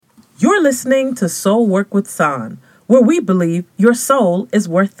You're listening to Soul Work with San, where we believe your soul is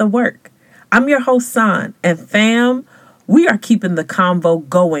worth the work. I'm your host, San, and fam, we are keeping the convo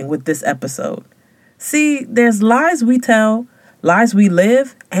going with this episode. See, there's lies we tell, lies we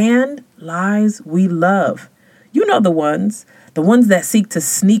live, and lies we love. You know the ones that seek to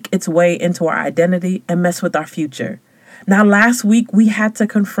sneak its way into our identity and mess with our future. Now, last week, we had to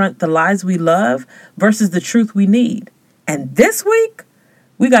confront the lies we love versus the truth we need. And this week,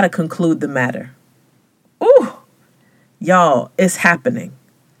 we got to conclude the matter. Ooh, y'all, it's happening.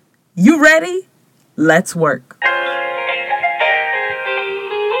 You ready? Let's work.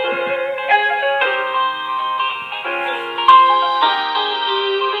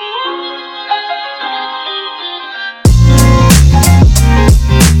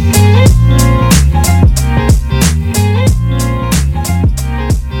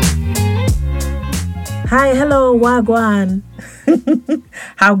 Hi, hello, Wagwan.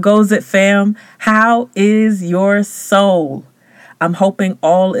 How goes it, fam? How is your soul? I'm hoping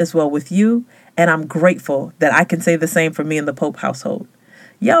all is well with you, and I'm grateful that I can say the same for me in the Pope household.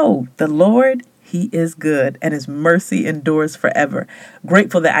 Yo, the Lord, He is good, and His mercy endures forever.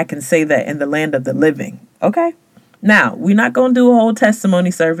 Grateful that I can say that in the land of the living, okay? Now, we're not going to do a whole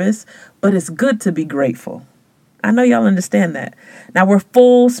testimony service, but it's good to be grateful. I know y'all understand that. Now we're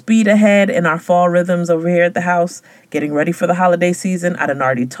full speed ahead in our fall rhythms over here at the house, getting ready for the holiday season. I done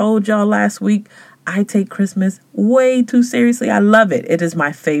already told y'all last week, I take Christmas way too seriously. I love it. It is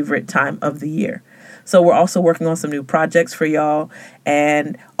my favorite time of the year. So we're also working on some new projects for y'all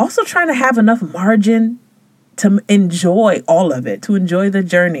and also trying to have enough margin to enjoy all of it, to enjoy the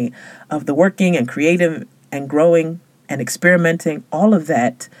journey of the working and creative and growing and experimenting, all of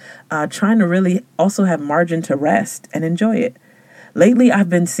that, trying to really also have margin to rest and enjoy it. Lately, I've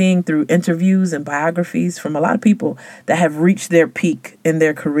been seeing through interviews and biographies from a lot of people that have reached their peak in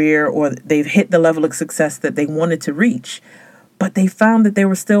their career or they've hit the level of success that they wanted to reach, but they found that they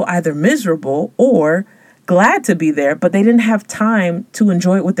were still either miserable or glad to be there, but they didn't have time to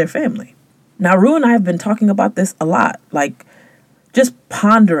enjoy it with their family. Now, Rue and I have been talking about this a lot, like just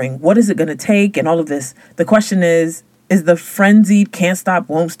pondering what is it going to take and all of this. The question is the frenzied, can't stop,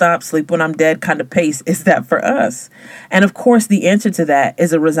 won't stop, sleep when I'm dead kind of pace, is that for us? And of course, the answer to that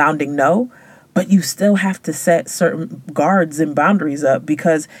is a resounding no, but you still have to set certain guards and boundaries up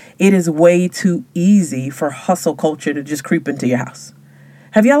because it is way too easy for hustle culture to just creep into your house.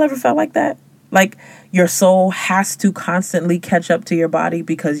 Have y'all ever felt like that? Like your soul has to constantly catch up to your body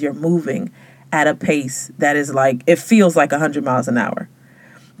because you're moving at a pace that is like, it feels like 100 miles an hour.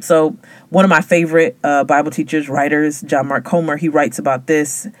 So one of my favorite Bible teachers, writers, John Mark Comer, he writes about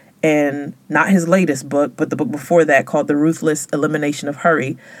this in not his latest book, but the book before that called The Ruthless Elimination of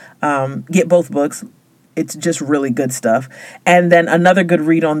Hurry. Get both books. It's just really good stuff. And then another good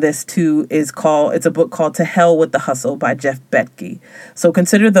read on this too it's a book called To Hell with the Hustle by Jeff Bettke. So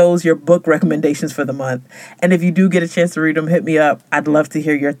consider those your book recommendations for the month. And if you do get a chance to read them, hit me up. I'd love to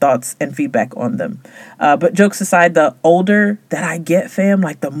hear your thoughts and feedback on them. But jokes aside, the older that I get, fam,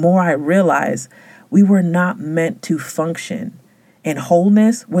 like the more I realize we were not meant to function in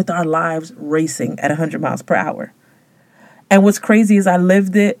wholeness with our lives racing at 100 miles per hour. And what's crazy is I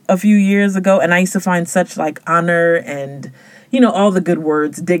lived it a few years ago and I used to find such like honor and, all the good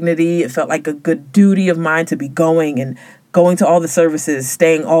words, dignity. It felt like a good duty of mine to be going to all the services,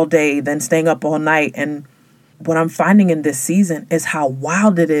 staying all day, then staying up all night. And what I'm finding in this season is how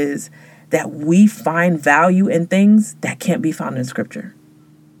wild it is that we find value in things that can't be found in scripture,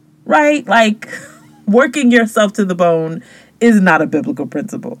 right? Like working yourself to the bone is not a biblical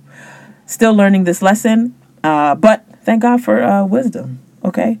principle. Still learning this lesson, but thank God for wisdom,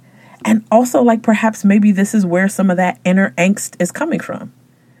 okay? And also, like, perhaps maybe this is where some of that inner angst is coming from.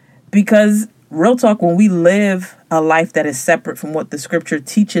 Because, real talk, when we live a life that is separate from what the scripture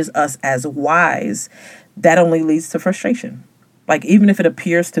teaches us as wise, that only leads to frustration. Like, even if it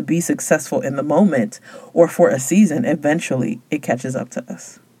appears to be successful in the moment or for a season, eventually it catches up to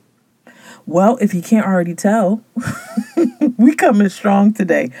us. Well, if you can't already tell, we coming strong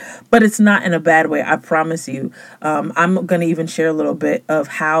today, but it's not in a bad way. I promise you. I'm going to even share a little bit of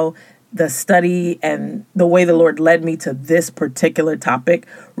how the study and the way the Lord led me to this particular topic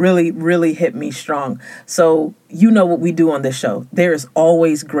really, really hit me strong. So you know what we do on this show. There is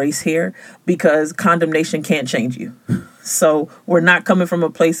always grace here because condemnation can't change you. So we're not coming from a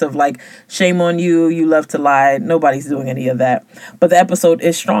place of like, shame on you, you love to lie. Nobody's doing any of that. But the episode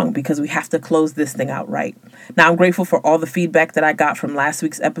is strong because we have to close this thing out right. Now, I'm grateful for all the feedback that I got from last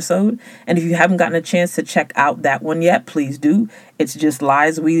week's episode. And if you haven't gotten a chance to check out that one yet, please do. It's just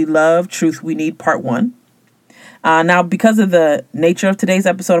Lies We Love, Truth We Need, Part 1. Now, because of the nature of today's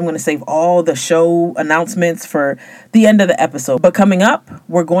episode, I'm going to save all the show announcements for the end of the episode. But coming up,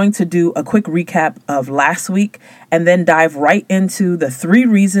 we're going to do a quick recap of last week and then dive right into the 3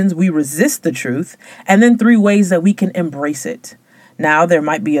 reasons we resist the truth and then 3 ways that we can embrace it. Now, there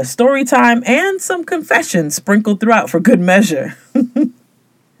might be a story time and some confessions sprinkled throughout for good measure.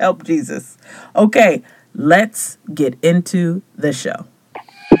 Help Jesus. Okay, let's get into the show.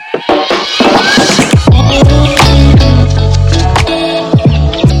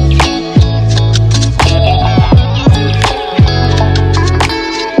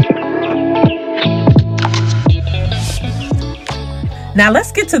 Now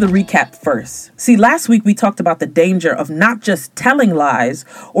let's get to the recap first. See, last week we talked about the danger of not just telling lies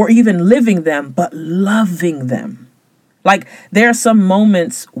or even living them, but loving them. Like, there are some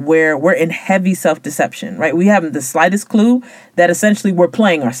moments where we're in heavy self-deception, right? We haven't the slightest clue that essentially we're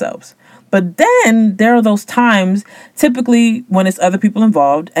playing ourselves. But then there are those times, typically when it's other people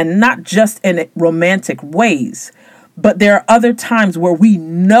involved, and not just in romantic ways, but there are other times where we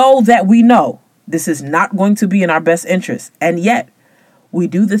know that we know this is not going to be in our best interest, and yet we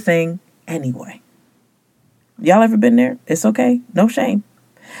do the thing anyway. Y'all ever been there? It's okay. No shame.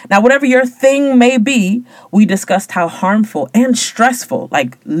 Now, whatever your thing may be, we discussed how harmful and stressful,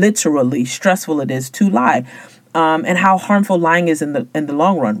 like literally stressful it is to lie. And how harmful lying is in the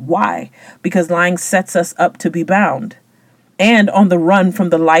long run. Why? Because lying sets us up to be bound and on the run from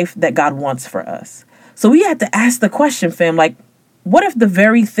the life that God wants for us. So we had to ask the question, fam, like, what if the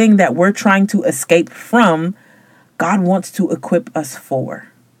very thing that we're trying to escape from, God wants to equip us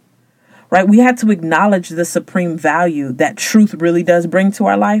for? Right? We had to acknowledge the supreme value that truth really does bring to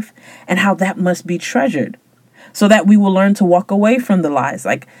our life and how that must be treasured, so that we will learn to walk away from the lies.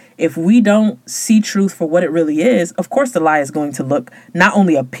 Like, if we don't see truth for what it really is, of course the lie is going to look not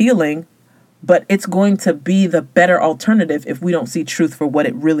only appealing, but it's going to be the better alternative if we don't see truth for what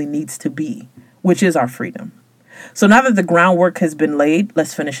it really needs to be, which is our freedom. So now that the groundwork has been laid,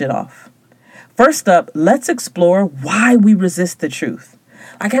 let's finish it off. First up, let's explore why we resist the truth.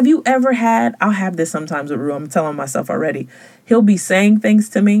 Like, have you ever had, I'll have this sometimes with Ru, I'm telling myself already, he'll be saying things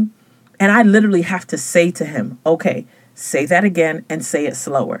to me, and I literally have to say to him, okay, say that again and say it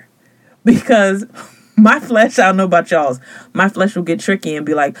slower. Because my flesh, I don't know about y'all's, my flesh will get tricky and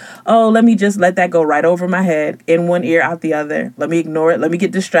be like, oh, let me just let that go right over my head, in one ear, out the other. Let me ignore it. Let me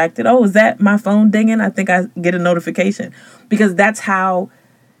get distracted. Oh, is that my phone dinging? I think I get a notification. Because that's how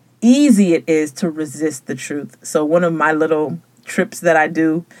easy it is to resist the truth. So one of my little trips that I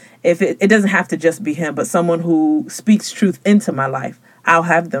do, if it doesn't have to just be him, but someone who speaks truth into my life, I'll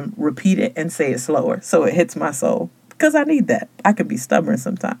have them repeat it and say it slower so it hits my soul, because I need that. I can be stubborn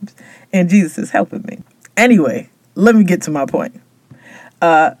sometimes, and Jesus is helping me. Anyway, let me get to my point.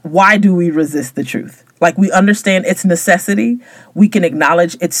 Why do we resist the truth? Like, we understand its necessity. We can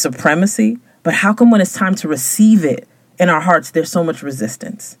acknowledge its supremacy. But how come when it's time to receive it in our hearts, there's so much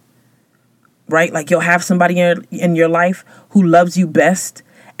resistance? Right? Like, you'll have somebody in your life who loves you best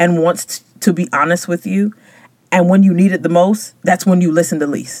and wants to be honest with you. And when you need it the most, that's when you listen the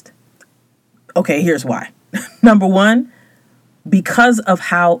least. Okay, here's why. Number 1, because of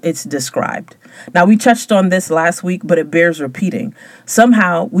how it's described. Now, we touched on this last week, but it bears repeating.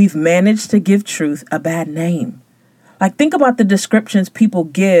 Somehow, we've managed to give truth a bad name. Like, think about the descriptions people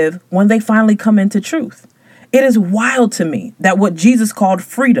give when they finally come into truth. It is wild to me that what Jesus called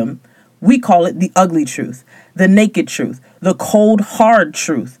freedom, we call it the ugly truth, the naked truth, the cold, hard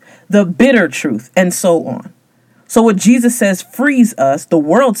truth, the bitter truth, and so on. So what Jesus says frees us, the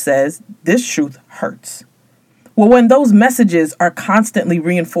world says this truth hurts. Well, when those messages are constantly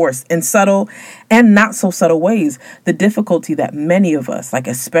reinforced in subtle and not so subtle ways, the difficulty that many of us, like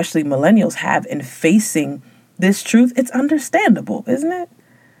especially millennials, have in facing this truth, it's understandable, isn't it?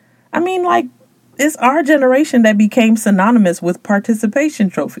 I mean, like, it's our generation that became synonymous with participation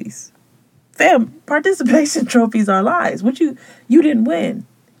trophies. Fam, participation trophies are lies. You didn't win.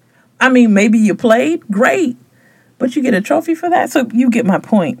 I mean, maybe you played, great, but you get a trophy for that? So you get my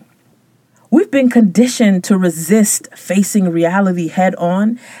point. We've been conditioned to resist facing reality head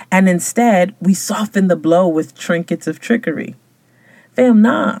on, and instead we soften the blow with trinkets of trickery. Fam,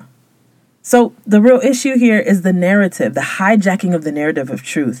 nah. So the real issue here is the narrative, the hijacking of the narrative of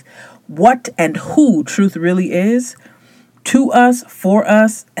truth. What and who truth really is to us, for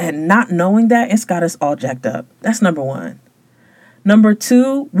us, and not knowing that, it's got us all jacked up. That's number 1. Number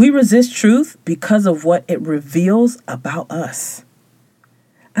 2, we resist truth because of what it reveals about us.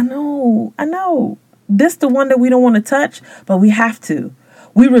 I know. This the one that we don't want to touch, but we have to.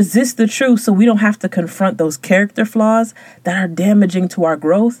 We resist the truth so we don't have to confront those character flaws that are damaging to our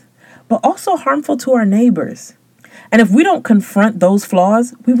growth, but also harmful to our neighbors. And if we don't confront those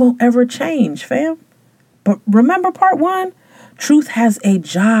flaws, we won't ever change, fam. But remember part one, truth has a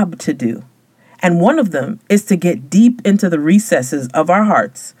job to do. And one of them is to get deep into the recesses of our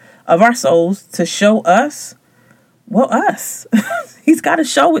hearts, of our souls, to show us, well, us. He's got to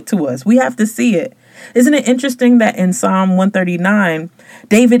show it to us. We have to see it. Isn't it interesting that in Psalm 139,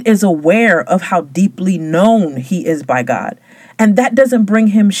 David is aware of how deeply known he is by God? And that doesn't bring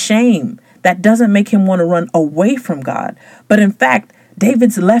him shame. That doesn't make him want to run away from God. But in fact,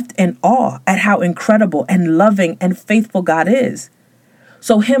 David's left in awe at how incredible and loving and faithful God is.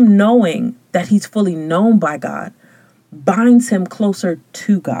 So him knowing that he's fully known by God binds him closer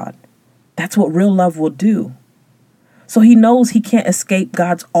to God. That's what real love will do. So he knows he can't escape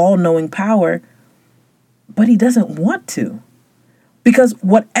God's all-knowing power, but he doesn't want to. Because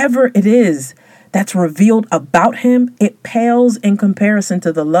whatever it is that's revealed about him, it pales in comparison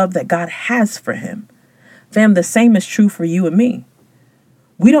to the love that God has for him. Fam, the same is true for you and me.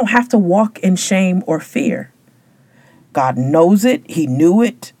 We don't have to walk in shame or fear. God knows it, he knew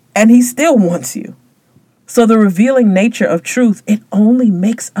it, and he still wants you. So the revealing nature of truth, it only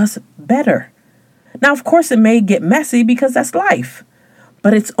makes us better. Now, of course, it may get messy because that's life,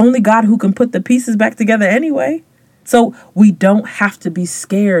 but it's only God who can put the pieces back together anyway. So we don't have to be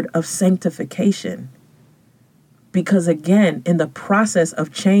scared of sanctification. Because again, in the process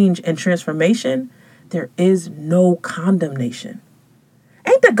of change and transformation, there is no condemnation.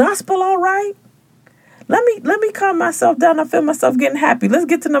 Ain't the gospel all right? Let me calm myself down. I feel myself getting happy. Let's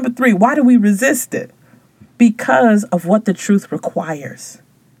get to number 3. Why do we resist it? Because of what the truth requires.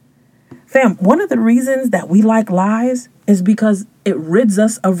 Fam, one of the reasons that we like lies is because it rids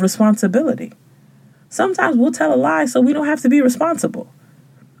us of responsibility. Sometimes we'll tell a lie so we don't have to be responsible.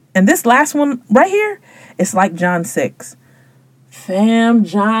 And this last one right here, it's like John 6. Fam,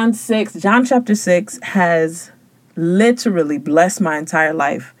 John chapter 6 has literally blessed my entire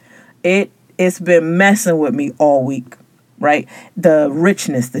life. It's been messing with me all week, right? The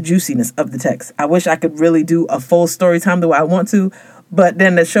richness, the juiciness of the text. I wish I could really do a full story time the way I want to, but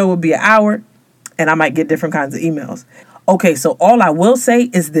then the show would be an hour and I might get different kinds of emails. Okay, so all I will say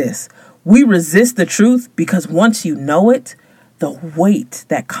is this. We resist the truth because once you know it, the weight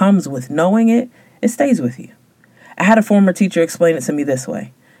that comes with knowing it stays with you. I had a former teacher explain it to me this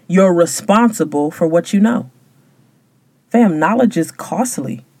way. You're responsible for what you know. Fam, knowledge is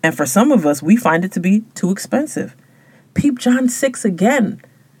costly. And for some of us, we find it to be too expensive. Peep John 6 again.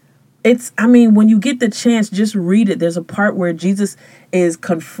 When you get the chance, just read it. There's a part where Jesus is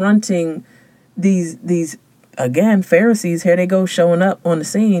confronting these again, Pharisees. Here they go showing up on the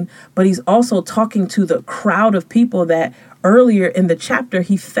scene. But he's also talking to the crowd of people that earlier in the chapter,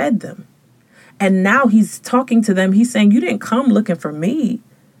 he fed them. And now he's talking to them. He's saying, you didn't come looking for me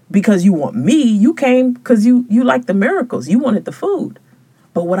because you want me. You came because you like the miracles. You wanted the food.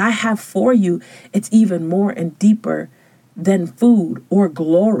 But what I have for you, it's even more and deeper than food or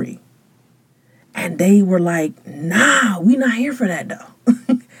glory. And they were like, nah, we not here for that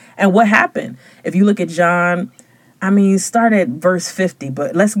though. And what happened? If you look at John, start at verse 50,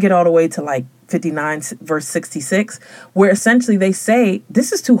 but let's get all the way to like 59, verse 66, where essentially they say,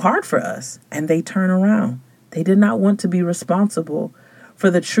 this is too hard for us. And they turn around. They did not want to be responsible for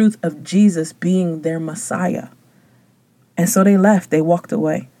the truth of Jesus being their Messiah. And so they left. They walked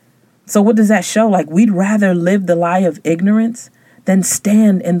away. So what does that show? Like, we'd rather live the lie of ignorance than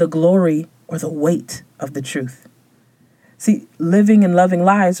stand in the glory or the weight of the truth. See, living and loving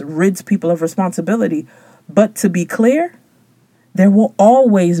lies rids people of responsibility. But to be clear, there will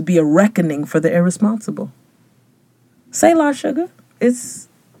always be a reckoning for the irresponsible. Say, La Sugar, it's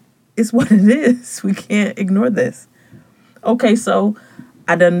what it is. We can't ignore this. Okay, so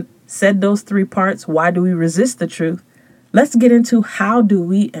I done said those 3 parts. Why do we resist the truth? Let's get into how do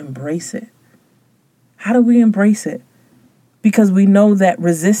we embrace it? How do we embrace it? Because we know that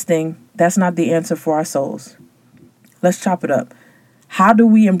resisting, that's not the answer for our souls. Let's chop it up. How do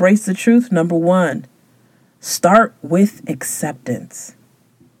we embrace the truth? Number 1, start with acceptance.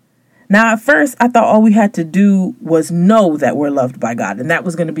 Now, at first, I thought all we had to do was know that we're loved by God, and that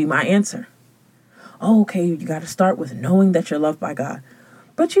was going to be my answer. Oh, okay, you got to start with knowing that you're loved by God.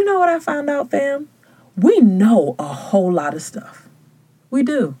 But you know what I found out, fam? We know a whole lot of stuff. We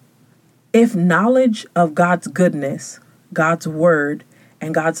do. If knowledge of God's goodness, God's word,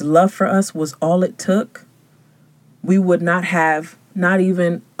 and God's love for us was all it took, we would not have not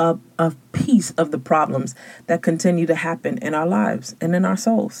even a piece of the problems that continue to happen in our lives and in our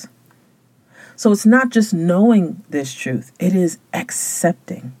souls. So it's not just knowing this truth, it is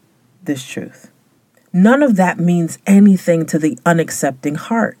accepting this truth. None of that means anything to the unaccepting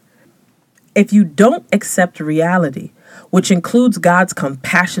heart. If you don't accept reality, which includes God's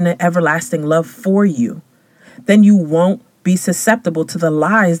compassionate, everlasting love for you, then you won't be susceptible to the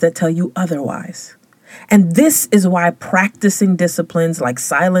lies that tell you otherwise. And this is why practicing disciplines like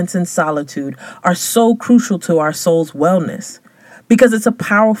silence and solitude are so crucial to our soul's wellness, because it's a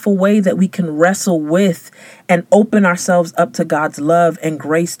powerful way that we can wrestle with and open ourselves up to God's love and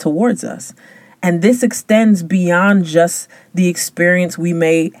grace towards us. And this extends beyond just the experience we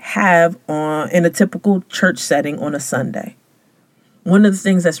may have in a typical church setting on a Sunday. One of the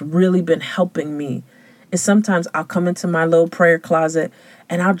things that's really been helping me is sometimes I'll come into my little prayer closet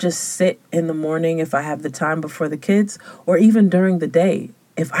and I'll just sit in the morning if I have the time before the kids, or even during the day.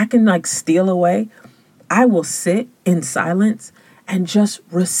 If I can steal away, I will sit in silence and just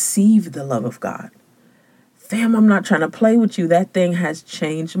receive the love of God. Fam, I'm not trying to play with you. That thing has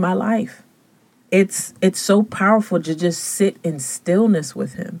changed my life. It's so powerful to just sit in stillness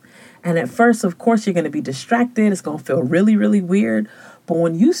with him. And at first, of course, you're going to be distracted. It's going to feel really, really weird. But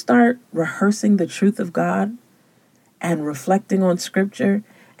when you start rehearsing the truth of God and reflecting on scripture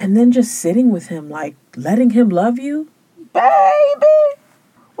and then just sitting with him, letting him love you, baby.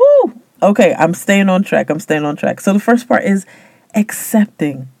 Woo. Okay, I'm staying on track. So the first part is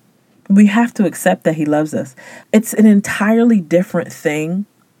accepting. We have to accept that he loves us. It's an entirely different thing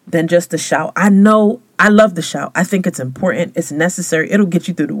than just the shout. I know I love the shout. I think it's important. It's necessary. It'll get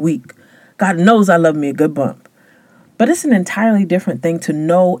you through the week. God knows I love me a good bump. But it's an entirely different thing to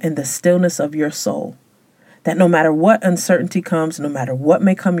know in the stillness of your soul that no matter what uncertainty comes, no matter what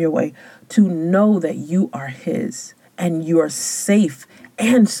may come your way, to know that you are his and you are safe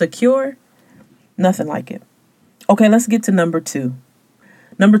and secure. Nothing like it. Okay, let's get to number 2.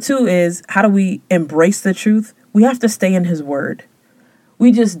 Number 2 is, how do we embrace the truth? We have to stay in his word.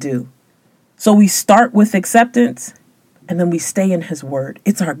 We just do. So we start with acceptance and then we stay in his word.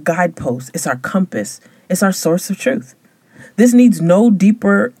 It's our guidepost. It's our compass. It's our source of truth. This needs no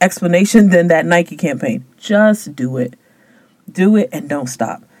deeper explanation than that Nike campaign. Just do it. Do it and don't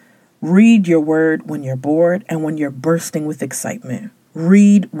stop. Read your word when you're bored and when you're bursting with excitement.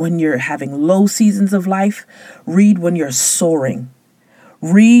 Read when you're having low seasons of life. Read when you're soaring.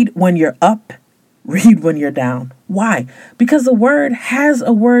 Read when you're up. Read when you're down. Why? Because the word has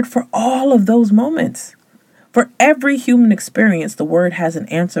a word for all of those moments. For every human experience, the word has an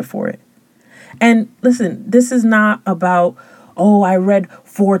answer for it. And listen, this is not about, I read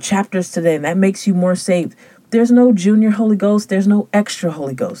 4 chapters today and that makes you more saved. There's no junior Holy Ghost. There's no extra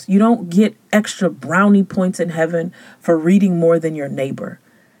Holy Ghost. You don't get extra brownie points in heaven for reading more than your neighbor.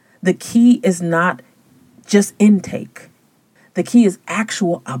 The key is not just intake. The key is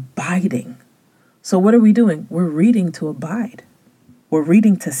actual abiding. So what are we doing? We're reading to abide. We're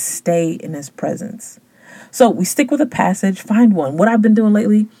reading to stay in his presence. So we stick with a passage, find one. What I've been doing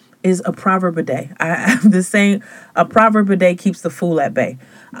lately is a proverb a day. I have this saying, a proverb a day keeps the fool at bay.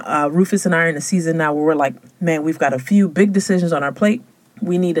 Rufus and I are in a season now where we're like, man, we've got a few big decisions on our plate.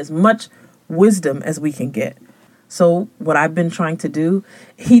 We need as much wisdom as we can get. So what I've been trying to do,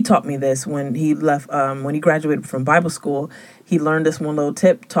 he taught me this when he left, when he graduated from Bible school. He learned this one little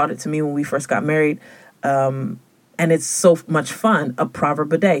tip, taught it to me when we first got married. And it's so much fun, a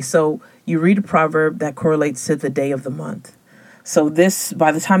proverb a day. So you read a proverb that correlates to the day of the month. So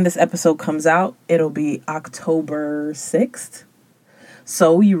by the time this episode comes out, it'll be October 6th.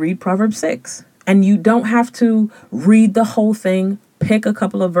 So you read Proverbs 6. And you don't have to read the whole thing. Pick a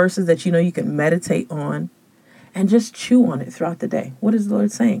couple of verses that you can meditate on and just chew on it throughout the day. What is the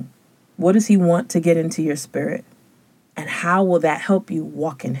Lord saying? What does he want to get into your spirit? And how will that help you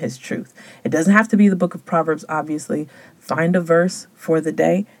walk in his truth? It doesn't have to be the book of Proverbs, obviously. Find a verse for the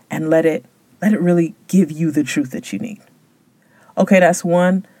day and let it really give you the truth that you need. Okay, that's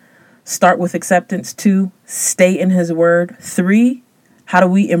 1. Start with acceptance. 2, stay in his word. 3, how do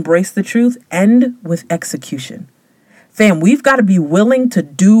we embrace the truth? End with execution. Fam, we've got to be willing to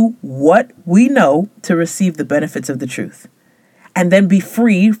do what we know to receive the benefits of the truth and then be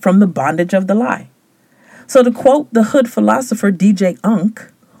freed from the bondage of the lie. So to quote the hood philosopher DJ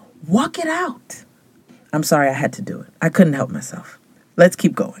Unk, walk it out. I'm sorry I had to do it. I couldn't help myself. Let's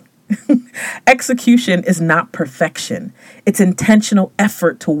keep going. Execution is not perfection. It's intentional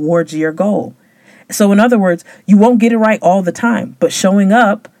effort towards your goal. So in other words, you won't get it right all the time, but showing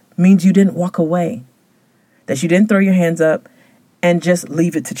up means you didn't walk away, that you didn't throw your hands up and just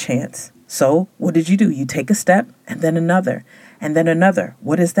leave it to chance. So what did you do? You take a step and then another and then another.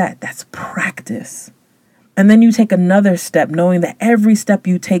 What is that? That's practice. And then you take another step, knowing that every step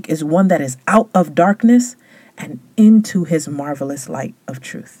you take is one that is out of darkness and into his marvelous light of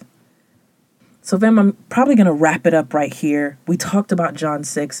truth. So fam, I'm probably going to wrap it up right here. We talked about John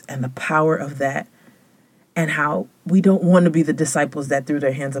 6 and the power of that and how we don't want to be the disciples that threw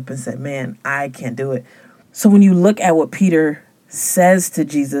their hands up and said, man, I can't do it. So when you look at what Peter says to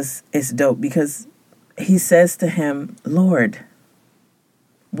Jesus, it's dope because he says to him, Lord,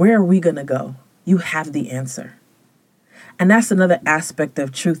 where are we going to go? You have the answer. And that's another aspect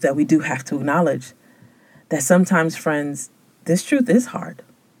of truth that we do have to acknowledge, that sometimes, friends, this truth is hard.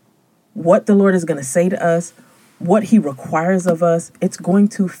 What the Lord is going to say to us, what he requires of us, it's going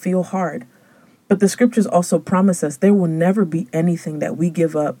to feel hard. But the scriptures also promise us there will never be anything that we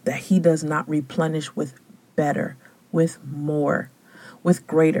give up that he does not replenish with better, with more, with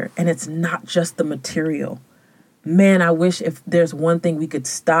greater. And it's not just the material. Man, I wish if there's one thing we could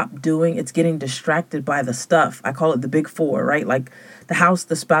stop doing, it's getting distracted by the stuff. I call it the big four, right? Like the house,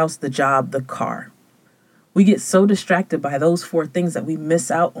 the spouse, the job, the car. We get so distracted by those four things that we miss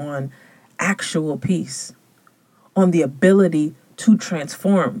out on actual peace, on the ability to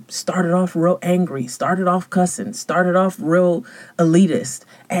transform. Started off real angry, started off cussing, started off real elitist.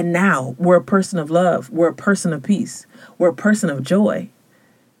 And now we're a person of love. We're a person of peace. We're a person of joy.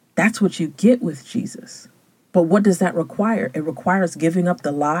 That's what you get with Jesus. But what does that require? It requires giving up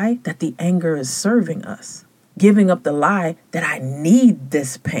the lie that the anger is serving us. Giving up the lie that I need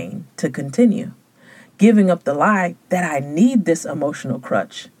this pain to continue. Giving up the lie that I need this emotional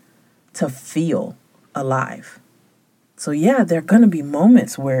crutch to feel alive. So yeah, there are going to be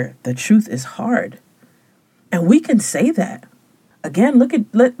moments where the truth is hard. And we can say that. Again,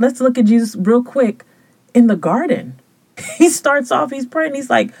 let's look at Jesus real quick in the garden. He starts off, he's praying.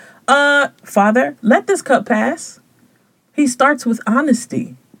 He's like, Father, let this cup pass. He starts with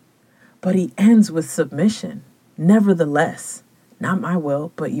honesty, but he ends with submission. Nevertheless, not my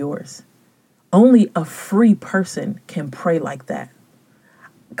will, but yours. Only a free person can pray like that.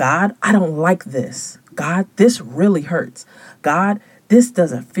 God, I don't like this. God, this really hurts. God, this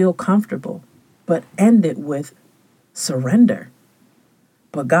doesn't feel comfortable. But end it with surrender.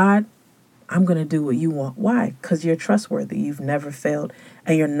 But God, I'm going to do what you want. Why? Because you're trustworthy. You've never failed,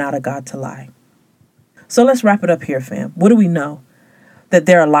 and you're not a God to lie. So let's wrap it up here, fam. What do we know? That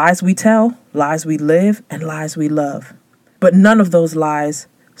there are lies we tell, lies we live, and lies we love. But none of those lies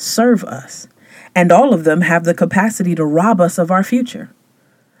serve us. And all of them have the capacity to rob us of our future.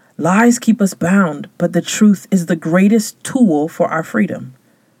 Lies keep us bound, but the truth is the greatest tool for our freedom.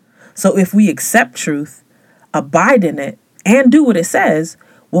 So if we accept truth, abide in it, and do what it says,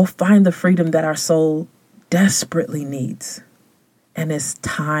 we'll find the freedom that our soul desperately needs. And it's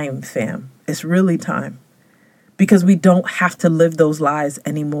time, fam. It's really time. Because we don't have to live those lies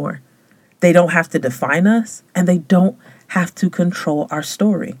anymore. They don't have to define us, and they don't have to control our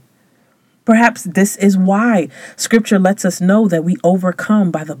story. Perhaps this is why Scripture lets us know that we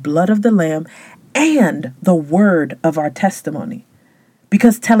overcome by the blood of the Lamb and the word of our testimony.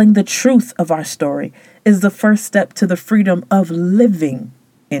 Because telling the truth of our story is the first step to the freedom of living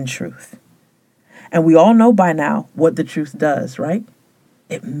in truth. And we all know by now what the truth does, right?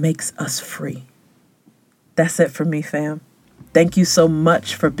 It makes us free. That's it for me, fam. Thank you so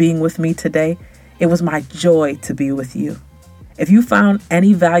much for being with me today. It was my joy to be with you. If you found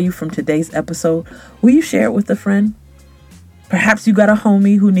any value from today's episode, will you share it with a friend? Perhaps you got a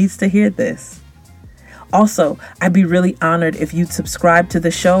homie who needs to hear this. Also, I'd be really honored if you'd subscribe to the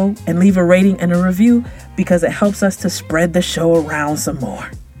show and leave a rating and a review because it helps us to spread the show around some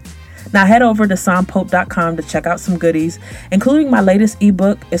more. Now head over to sonpope.com to check out some goodies, including my latest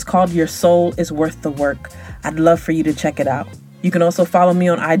ebook. It's called Your Soul is Worth the Work. I'd love for you to check it out. You can also follow me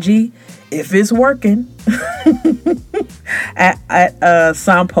on IG, if it's working, at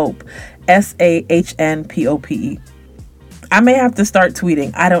Sonpope, SAHNPOPE. I may have to start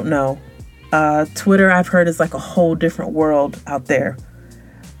tweeting. I don't know. Twitter, I've heard, is like a whole different world out there.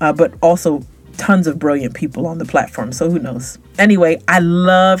 But also tons of brilliant people on the platform. So who knows? Anyway, I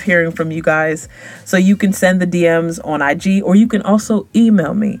love hearing from you guys. So you can send the DMs on IG, or you can also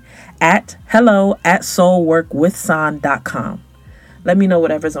email me at hello@soulworkwithson.com. Let me know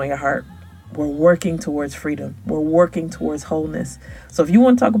whatever's on your heart. We're working towards freedom. We're working towards wholeness. So if you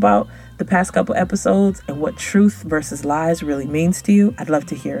want to talk about the past couple episodes and what truth versus lies really means to you, I'd love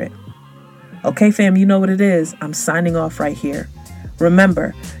to hear it. Okay, fam, you know what it is. I'm signing off right here.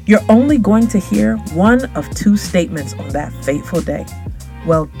 Remember, you're only going to hear one of two statements on that fateful day.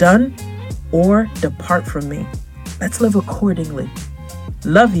 Well done, or depart from me. Let's live accordingly.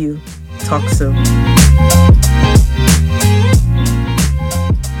 Love you. Talk soon.